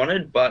whatever we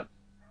wanted, but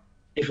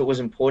if it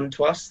was important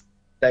to us,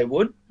 they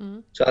would. Mm-hmm.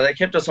 So they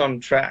kept us on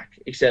track,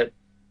 except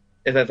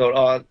if they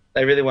thought,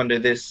 they really want to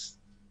do this,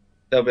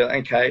 they'll be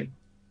like, okay,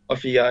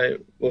 off you go,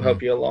 we'll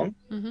help you along,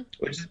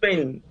 which has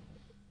been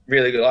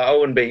really good. I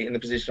wouldn't be in the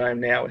position I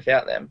am now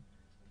without them.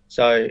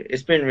 So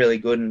it's been really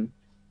good, and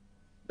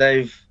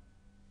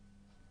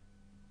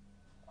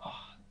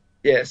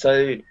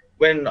so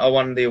when I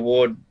won the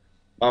award,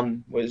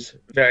 Mum was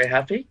very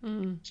happy.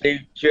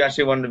 She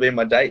actually wanted to be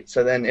my date,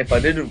 so then if I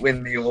didn't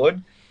win the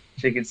award,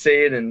 she could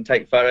see it and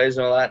take photos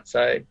and all that.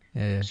 So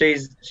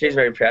she's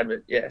very proud of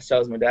it. Yeah, so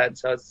was my dad,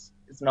 so it's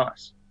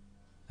nice.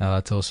 Oh,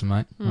 that's awesome,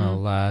 mate.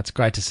 Well, it's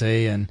great to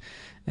see, and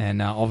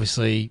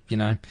obviously, you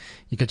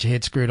got your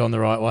head screwed on the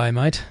right way,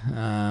 mate.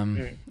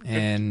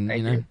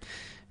 And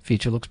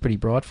future looks pretty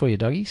bright for you,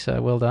 Dougie.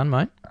 So well done,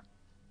 mate.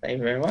 Thank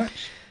you very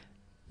much.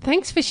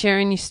 Thanks for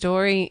sharing your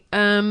story.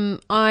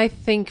 I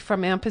think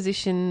from our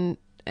position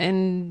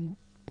and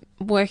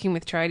working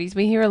with tradies,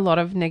 we hear a lot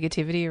of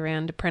negativity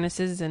around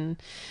apprentices and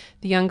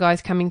the young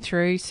guys coming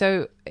through.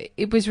 So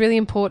it was really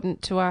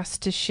important to us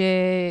to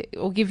share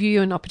or give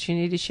you an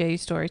opportunity to share your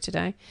story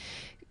today,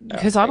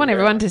 because I want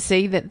everyone to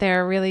see that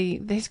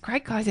there's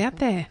great guys out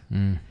there.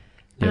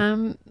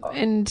 Yep.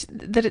 And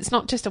that it's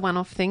not just a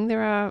one-off thing.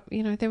 There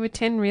were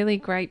 10 really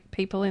great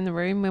people in the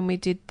room when we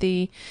did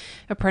the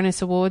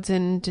Apprentice Awards,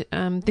 and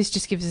this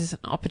just gives us an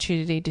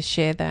opportunity to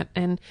share that.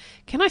 And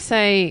can I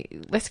say,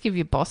 let's give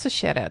your boss a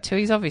shout-out too.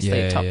 He's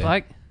obviously a top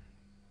bloke.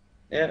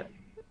 Yeah,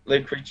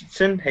 Luke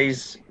Richardson.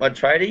 He's my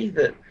tradie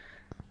that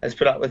has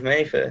put up with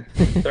me for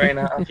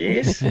 3.5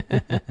 years.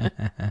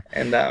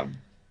 And,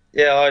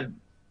 I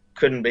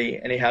couldn't be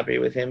any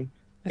happier with him.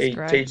 He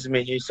teaches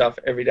me new stuff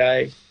every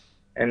day,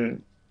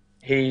 and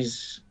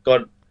he's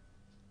got,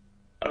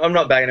 I'm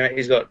not bagging him,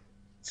 he's got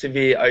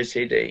severe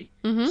OCD.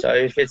 So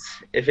if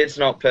it's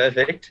not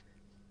perfect,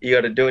 you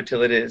got to do it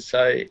till it is.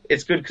 So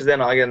it's good because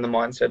then I get in the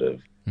mindset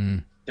of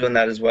doing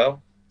that as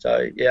well.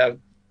 So I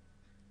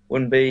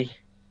wouldn't be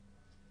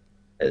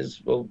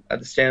as well at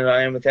the standard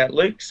I am without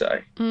Luke. So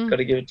got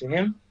to give it to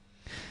him.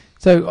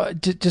 So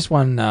just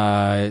one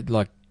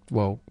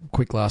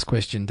quick last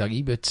question,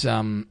 Dougie, but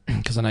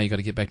because I know you got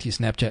to get back to your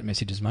Snapchat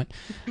messages, mate.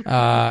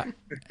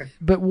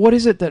 But what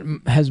is it that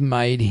has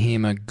made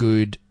him a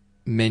good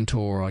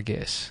mentor, I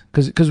guess?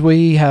 Because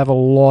we have a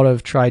lot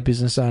of trade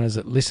business owners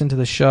that listen to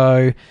the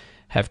show,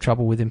 have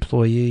trouble with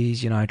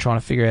employees, trying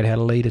to figure out how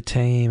to lead a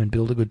team and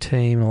build a good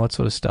team and all that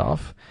sort of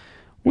stuff.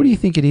 What do you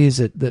think it is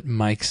that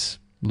makes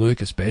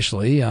Luke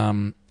especially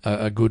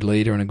a good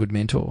leader and a good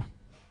mentor?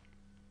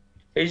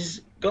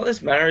 He's got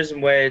this mannerism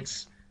where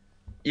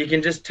you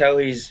can just tell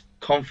he's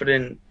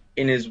confident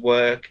in his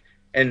work,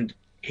 and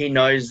he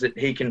knows that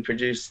he can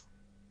produce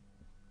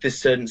this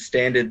certain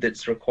standard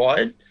that's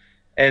required.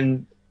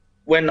 And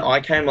when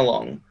I came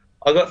along,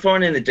 I got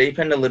thrown in the deep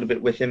end a little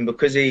bit with him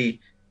because I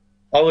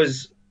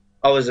was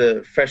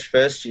a fresh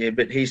first year,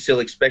 but he still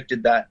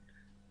expected that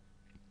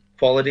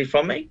quality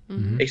from me.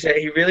 Except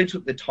he really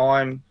took the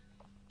time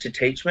to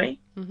teach me.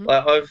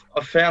 Like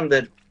I've found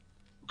that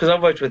because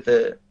I've worked with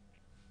a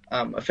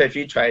fair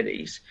few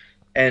tradies,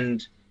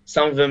 and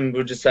some of them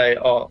would just say,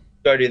 "Oh,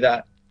 go do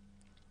that,"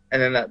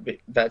 and then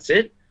that's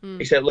it.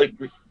 Except Luke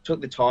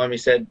took the time. He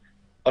said,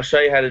 "I'll show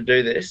you how to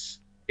do this."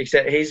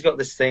 Except he's got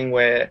this thing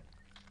where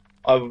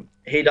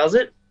he does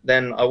it,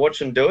 then I watch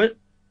him do it,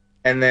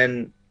 and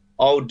then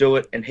I'll do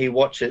it and he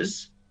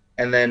watches,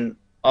 and then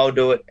I'll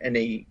do it and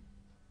he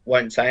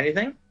won't say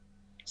anything.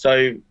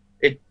 So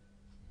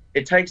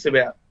it takes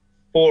about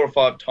 4 or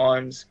 5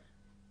 times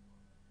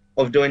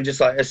of doing just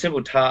like a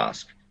simple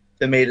task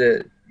for me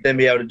to then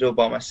be able to do it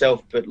by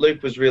myself. But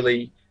Luke was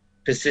really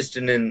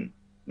persistent in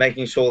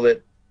making sure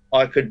that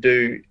I could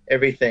do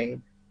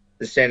everything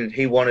the standard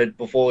he wanted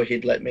before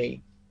he'd let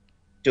me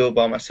do it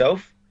by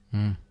myself.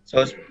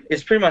 So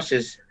it's pretty much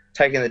just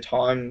taking the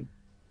time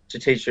to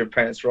teach your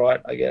apprentice right,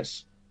 I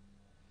guess.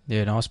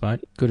 Yeah, nice,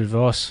 mate. Good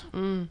advice.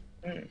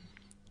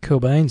 Cool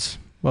beans.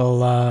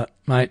 Well,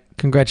 mate,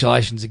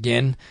 congratulations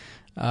again.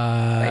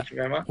 Thank you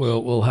very much.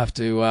 We'll have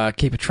to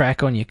keep a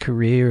track on your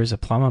career as a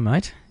plumber,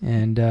 mate,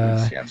 and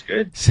sounds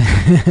good.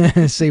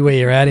 see where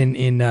you're at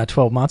in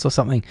 12 months or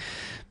something.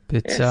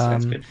 But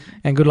sounds good.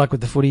 And good luck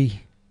with the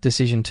footy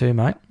decision too,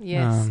 mate.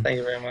 Yes. Thank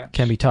you very much.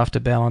 Can be tough to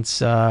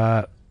balance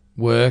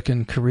work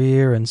and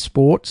career and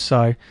sport,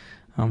 so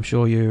I'm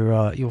sure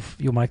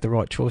you'll make the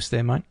right choice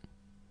there, mate.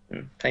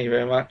 Thank you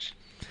very much.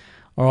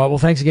 All right, well,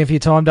 thanks again for your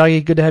time,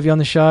 Dougie. Good to have you on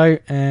the show.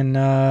 And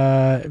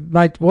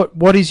mate,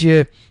 what is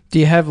your? Do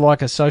you have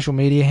like a social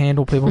media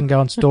handle people can go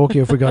and stalk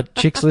you? If we got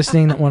chicks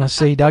listening that want to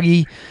see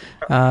Dougie,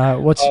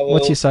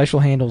 what's your social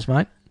handles,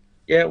 mate?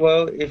 Yeah,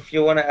 well, if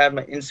you want to add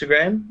my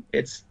Instagram,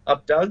 it's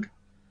updoug.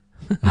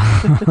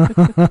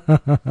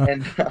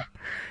 And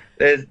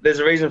there's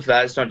a reason for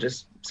that. It's not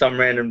just some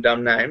random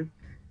dumb name.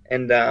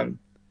 And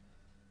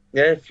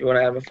yeah, if you want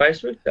to have a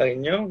Facebook, Dougie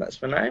Newell,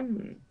 that's my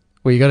name.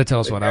 Well, you got to tell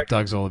us what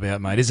Updug's all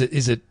about, mate. Is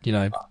it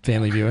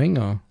family viewing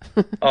or?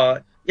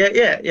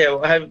 Yeah.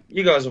 Well,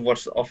 you guys have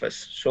watched The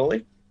Office,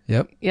 surely?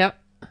 Yep.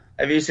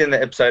 Have you seen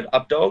the episode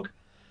Updog?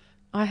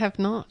 I have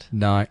not.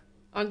 No.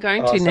 I'm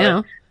going to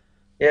now.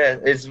 Yeah,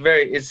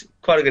 it's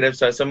quite a good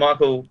episode. So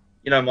Michael,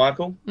 you know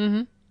Michael?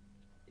 Mm-hmm.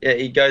 Yeah,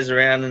 he goes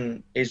around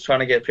and he's trying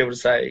to get people to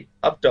say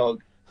Updog.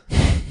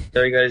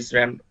 So he goes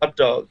around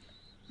Updog,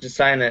 just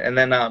saying it, and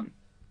then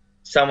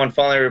someone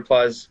finally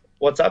replies,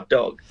 "What's up,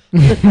 dog?"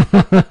 and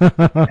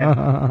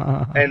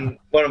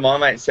one of my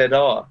mates said,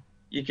 "Oh,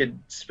 you could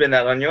spin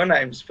that on your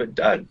name, just put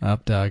Doug."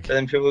 Up, Doug. So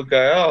then people would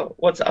go, "Oh,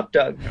 what's up,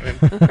 Doug?"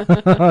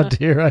 Oh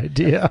dear, oh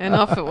dear. And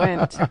off it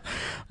went.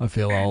 I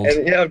feel old.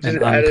 And yeah, I've just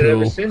and added it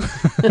ever uncool. since.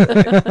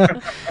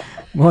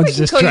 Mine's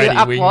just call you trading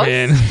Up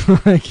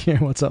wingman. Like, yeah,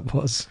 what's up,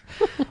 was?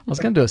 I was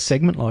going to do a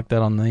segment like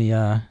that on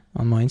the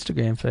on my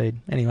Instagram feed.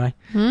 Anyway,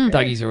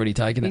 Dougie's already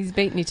taken it. He's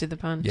beaten you to the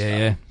punch.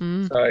 Yeah.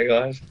 Sorry,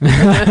 guys.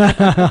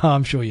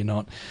 I'm sure you're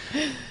not.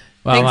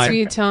 Well, Thanks mate, for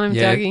your time,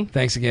 Dougie.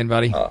 Thanks again,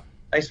 buddy.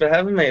 Thanks for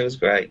having me. It was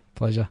great.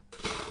 Pleasure.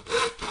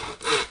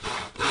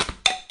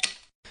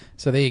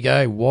 So there you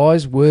go.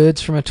 Wise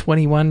words from a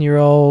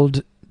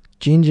 21-year-old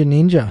ginger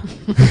ninja.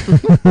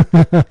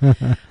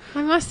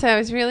 I must say I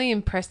was really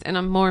impressed, and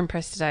I'm more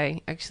impressed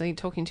today, actually,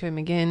 talking to him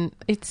again.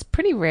 It's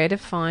pretty rare to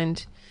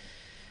find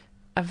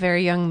a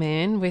very young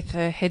man with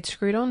a head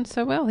screwed on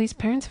so well. His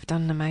parents have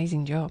done an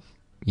amazing job.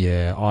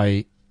 Yeah,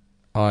 I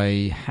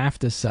have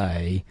to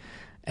say,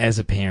 as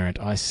a parent,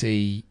 I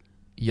see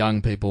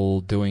young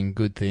people doing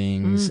good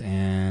things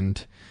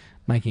and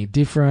making a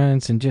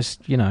difference and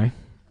just, I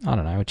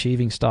don't know,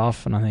 achieving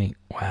stuff. And I think,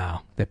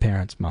 wow, their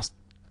parents must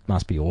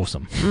be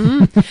awesome.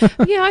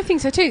 Yeah, I think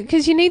so too,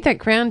 because you need that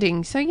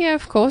grounding. So yeah,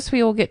 of course,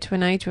 we all get to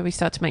an age where we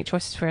start to make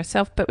choices for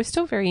ourselves, but we're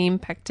still very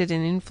impacted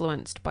and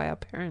influenced by our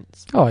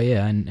parents. Oh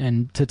yeah,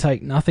 and to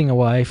take nothing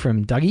away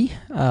from Dougie,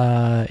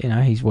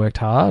 he's worked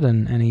hard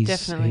and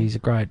he's a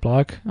great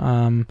bloke.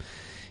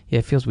 Yeah,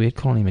 it feels weird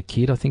calling him a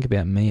kid. I think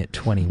about me at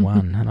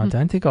 21, and I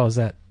don't think I was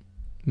that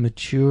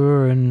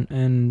mature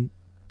and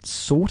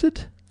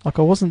sorted. Like,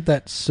 I wasn't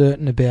that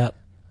certain about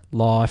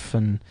life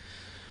and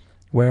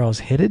where I was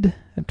headed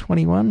at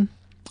 21.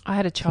 I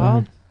had a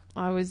child.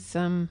 I was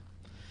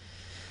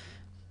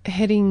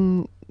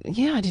heading...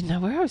 Yeah, I didn't know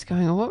where I was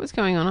going or what was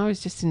going on. I was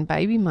just in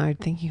baby mode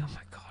thinking, oh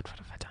my God, what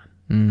have I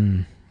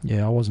done?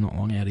 Yeah, I was not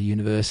long out of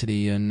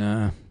university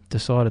and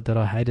decided that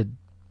I hated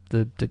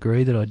the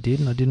degree that I did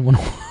and I didn't want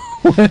to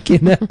work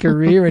in that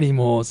career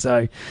anymore.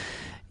 So,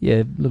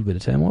 yeah, a little bit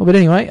of turmoil. But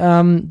anyway,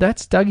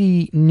 that's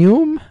Dougie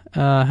Newell,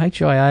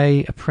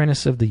 HIA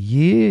Apprentice of the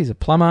Year. He's a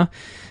plumber.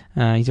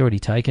 He's already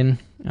taken.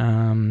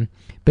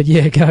 But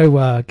yeah,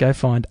 go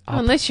find Up.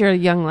 Unless you're a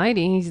young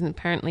lady, he's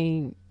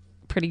apparently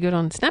pretty good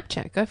on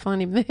Snapchat. Go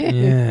find him there.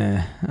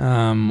 Yeah.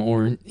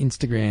 Or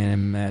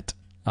Instagram at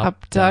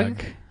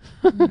Updoug.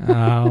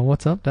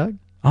 What's up, Doug?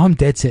 I'm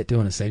dead set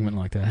doing a segment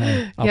like that.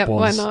 Hey, Yep,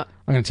 why not?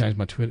 I'm going to change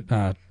my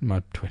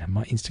my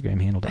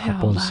Instagram handle to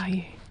How old are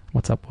you?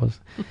 What's up, was?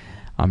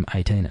 I'm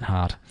 18 at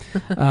heart.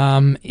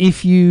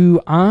 If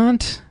you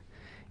aren't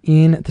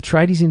in the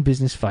Tradies in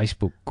Business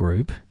Facebook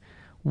group,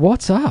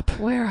 what's up?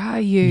 Where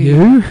are you?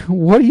 You?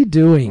 What are you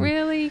doing?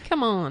 Really?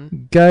 Come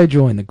on. Go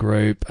join the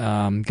group. Go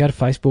to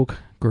Facebook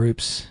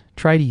groups,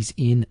 Tradies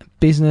in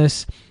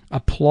Business.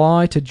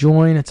 Apply to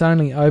join. It's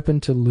only open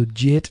to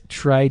legit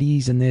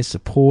tradies and their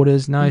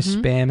supporters, no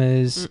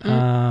spammers.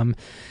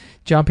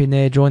 Jump in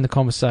there, join the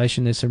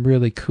conversation. There's some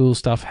really cool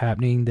stuff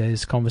happening.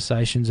 There's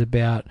conversations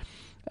about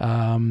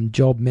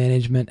job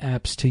management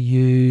apps to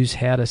use,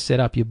 how to set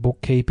up your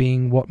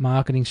bookkeeping, what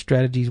marketing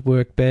strategies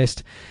work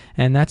best.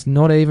 And that's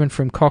not even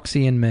from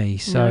Coxie and me.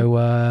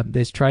 So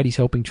there's tradies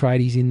helping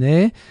tradies in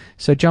there.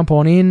 So jump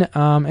on in.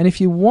 And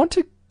if you want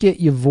to get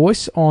your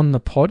voice on the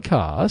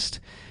podcast,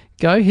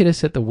 go hit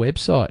us at the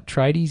website,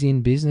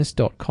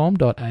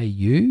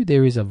 tradiesinbusiness.com.au.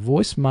 There is a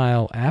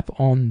voicemail app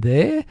on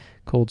there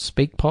called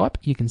SpeakPipe.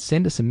 You can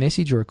send us a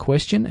message or a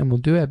question, and we'll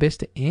do our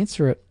best to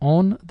answer it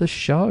on the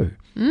show.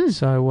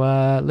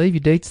 So leave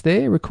your deets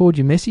there, record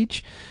your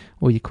message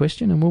or your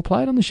question, and we'll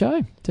play it on the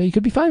show. So you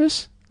could be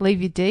famous.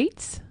 Leave your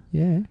deets?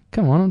 Yeah.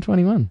 Come on, I'm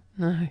 21.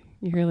 No,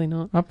 you're really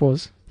not. I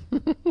was.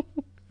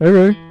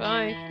 Hooroo.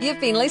 Bye. You've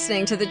been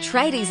listening to the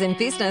Tradies in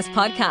Business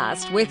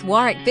podcast with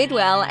Warwick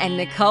Bidwell and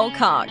Nicole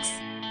Cox.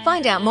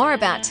 Find out more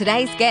about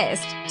today's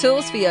guest,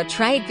 tools for your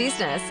trade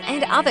business,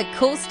 and other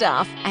cool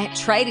stuff at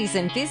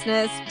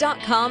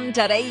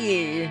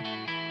tradiesinbusiness.com.au.